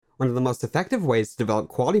One of the most effective ways to develop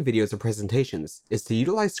quality videos or presentations is to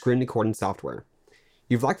utilize screen recording software.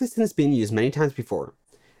 You've likely seen this being used many times before.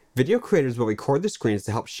 Video creators will record their screens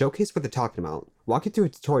to help showcase what they're talking about, walk you through a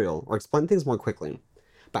tutorial, or explain things more quickly.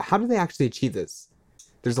 But how do they actually achieve this?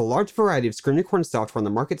 There's a large variety of screen recording software on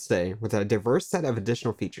the market today with a diverse set of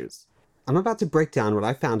additional features. I'm about to break down what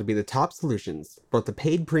I found to be the top solutions, both the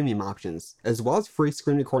paid premium options, as well as free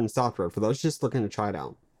screen recording software for those just looking to try it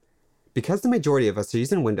out. Because the majority of us are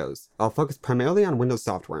using Windows, I'll focus primarily on Windows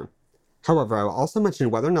software. However, I will also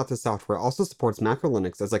mention whether or not the software also supports Mac or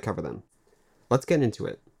Linux as I cover them. Let's get into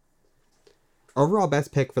it. Overall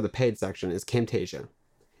best pick for the paid section is Camtasia.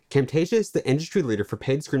 Camtasia is the industry leader for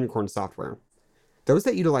paid screen recording software. Those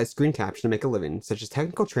that utilize screen capture to make a living, such as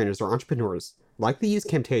technical trainers or entrepreneurs, likely use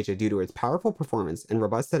Camtasia due to its powerful performance and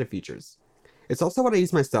robust set of features. It's also what I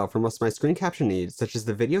use myself for most of my screen capture needs, such as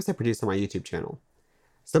the videos I produce on my YouTube channel.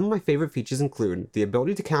 Some of my favorite features include the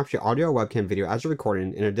ability to capture audio or webcam video as you're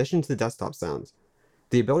recording in addition to the desktop sounds,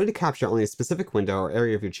 the ability to capture only a specific window or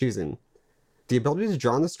area of your choosing, the ability to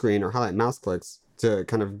draw on the screen or highlight mouse clicks to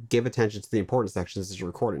kind of give attention to the important sections as you're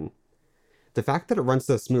recording. The fact that it runs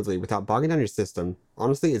so smoothly without bogging down your system,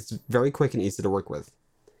 honestly, it's very quick and easy to work with.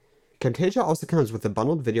 Camtasia also comes with a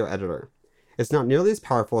bundled video editor. It's not nearly as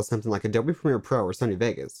powerful as something like Adobe Premiere Pro or Sony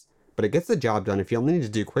Vegas, but it gets the job done if you only need to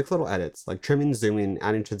do quick little edits like trimming, zooming,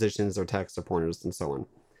 adding transitions or text or pointers, and so on.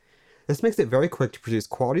 This makes it very quick to produce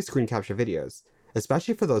quality screen capture videos,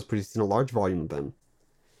 especially for those producing a large volume of them.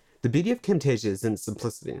 The beauty of Camtasia is in its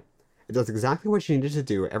simplicity. It does exactly what you need it to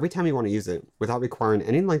do every time you want to use it, without requiring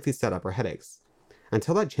any lengthy setup or headaches.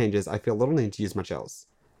 Until that changes, I feel little need to use much else.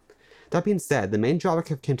 That being said, the main drawback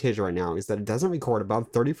of Camtasia right now is that it doesn't record above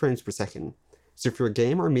 30 frames per second. So if you're a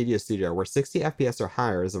game or media studio where 60 FPS or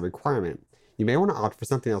higher is a requirement, you may want to opt for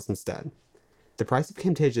something else instead. The price of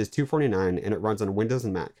Camtasia is $249 and it runs on Windows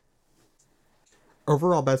and Mac.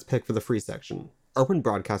 Overall best pick for the free section, Open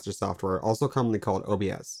Broadcaster Software, also commonly called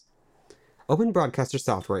OBS. Open Broadcaster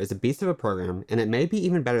Software is a beast of a program, and it may be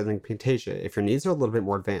even better than Camtasia if your needs are a little bit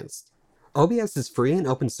more advanced. OBS is free and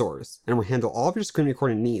open source, and will handle all of your screen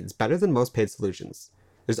recording needs better than most paid solutions.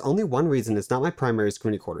 There's only one reason it's not my primary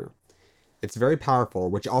screen recorder. It's very powerful,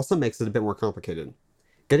 which also makes it a bit more complicated.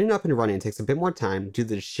 Getting up and running takes a bit more time due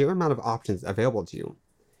to the sheer amount of options available to you.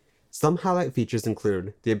 Some highlight features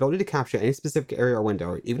include the ability to capture any specific area or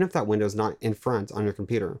window, even if that window is not in front on your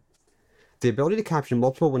computer. The ability to capture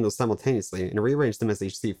multiple windows simultaneously and rearrange them as you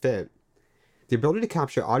see fit. The ability to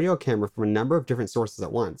capture audio or camera from a number of different sources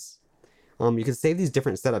at once. You can save these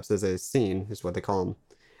different setups as a scene, is what they call them,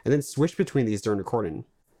 and then switch between these during recording.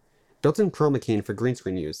 Built-in chroma keying for green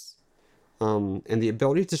screen use. And the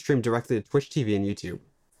ability to stream directly to Twitch TV and YouTube.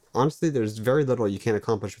 Honestly, there's very little you can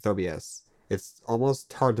accomplish with OBS. It's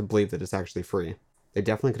almost hard to believe that it's actually free. They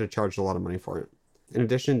definitely could have charged a lot of money for it. In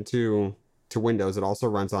addition to Windows, it also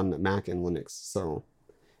runs on Mac and Linux, so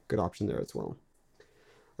good option there as well.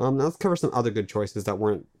 Now let's cover some other good choices that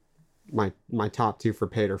weren't my top two for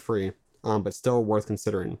paid or free, but still worth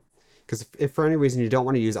considering. Because if for any reason you don't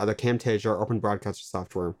want to use either Camtasia or Open Broadcaster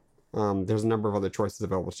software, there's a number of other choices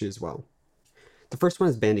available to you as well. The first one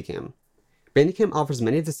is Bandicam. Bandicam offers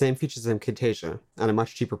many of the same features as Camtasia at a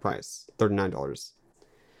much cheaper price, $39.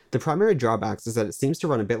 The primary drawbacks is that it seems to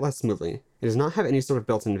run a bit less smoothly and does not have any sort of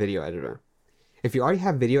built-in video editor. If you already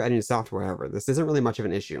have video editing software, however, this isn't really much of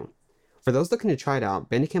an issue. For those looking to try it out,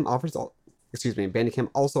 Bandicam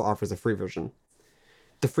also offers a free version.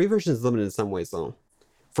 The free version is limited in some ways though.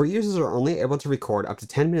 Free users are only able to record up to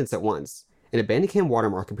 10 minutes at once, and a Bandicam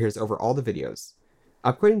watermark appears over all the videos.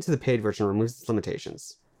 Upgrading to the paid version removes its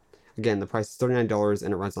limitations. Again, the price is $39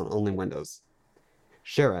 and it runs on only Windows.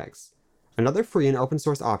 ShareX. Another free and open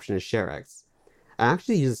source option is ShareX. I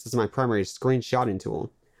actually use this as my primary screenshotting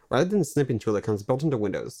tool, rather than the snipping tool that comes built into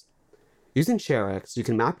Windows. Using ShareX, you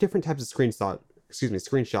can map different types of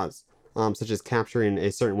screenshots, such as capturing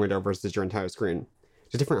a certain window versus your entire screen,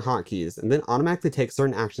 to different hotkeys, and then automatically take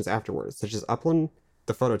certain actions afterwards, such as uploading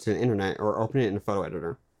the photo to the internet or opening it in a photo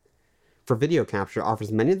editor. For video capture, it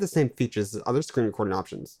offers many of the same features as other screen recording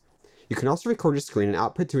options. You can also record your screen and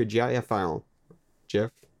output to a GIF file.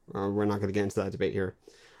 GIF? We're not going to get into that debate here.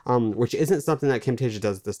 Which isn't something that Camtasia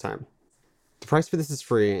does at this time. The price for this is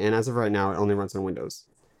free, and as of right now, it only runs on Windows.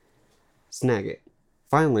 Snagit.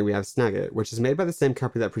 Finally, we have Snagit, which is made by the same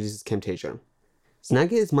company that produces Camtasia.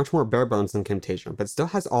 Snagit is much more bare bones than Camtasia, but still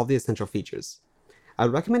has all the essential features. I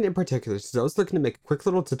would recommend it in particular to those looking to make quick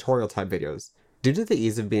little tutorial type videos, due to the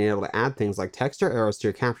ease of being able to add things like text or arrows to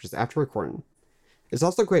your captures after recording. It's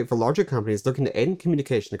also great for larger companies looking to aid in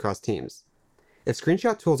communication across teams. If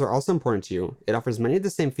screenshot tools are also important to you, it offers many of the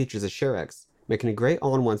same features as ShareX, making a great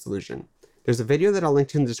all-in-one solution. There's a video that I'll link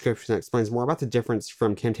to in the description that explains more about the difference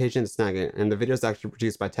from Camtasia and Snagit, and the video is actually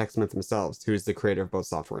produced by TechSmith themselves, who is the creator of both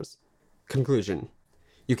softwares. Conclusion.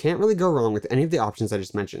 You can't really go wrong with any of the options I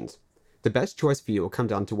just mentioned. The best choice for you will come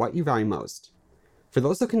down to what you value most. For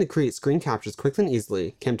those looking to create screen captures quickly and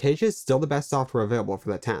easily, Camtasia is still the best software available for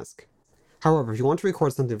that task. However, if you want to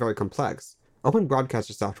record something very complex, Open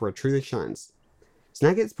Broadcaster software truly shines.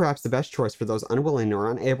 Snagit is perhaps the best choice for those unwilling or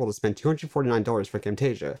unable to spend $249 for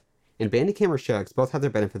Camtasia, and Bandicam or Showx both have their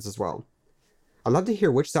benefits as well. I'd love to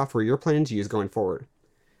hear which software you're planning to use going forward.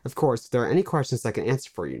 Of course, if there are any questions I can answer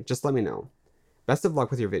for you, just let me know. Best of luck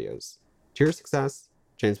with your videos. To your success,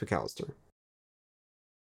 James McAllister.